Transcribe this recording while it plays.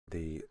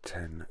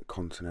10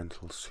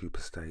 continental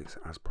superstates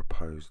as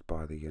proposed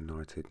by the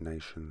United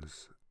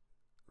Nations.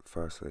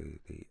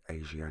 Firstly, the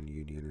Asian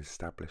Union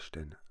established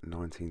in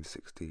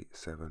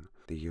 1967,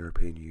 the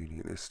European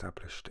Union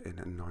established in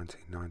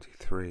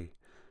 1993,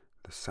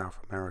 the South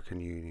American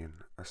Union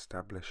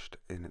established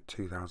in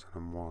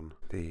 2001,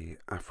 the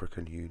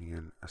African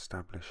Union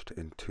established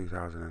in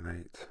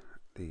 2008,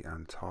 the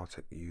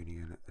Antarctic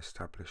Union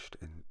established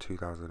in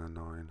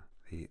 2009,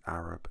 the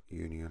Arab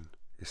Union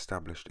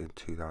established in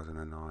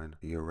 2009,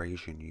 the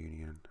Eurasian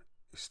Union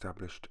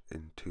established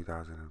in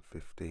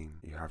 2015.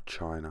 You have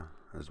China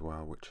as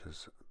well, which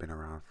has been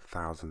around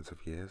thousands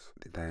of years.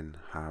 They then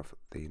have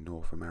the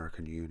North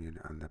American Union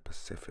and the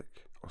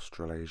Pacific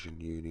Australasian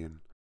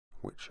Union,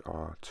 which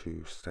are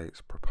 2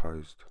 states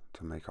proposed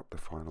to make up the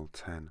final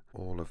 10.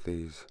 All of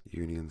these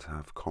unions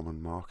have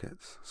common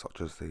markets,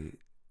 such as the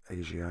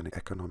Asiatic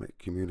Economic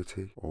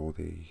Community or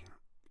the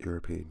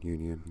European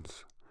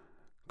Union's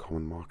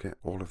common market.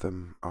 All of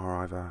them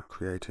are either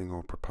creating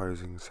or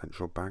proposing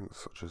central banks,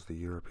 such as the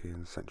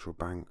European Central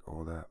Bank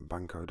or the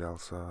Banco del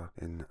Sur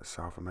in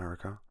South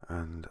America,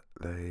 and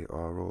they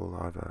are all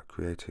either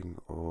creating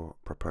or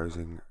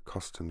proposing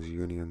customs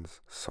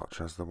unions,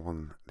 such as the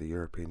one the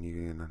European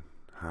Union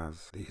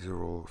has. These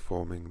are all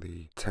forming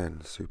the 10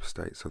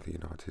 superstates of the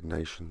United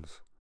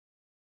Nations.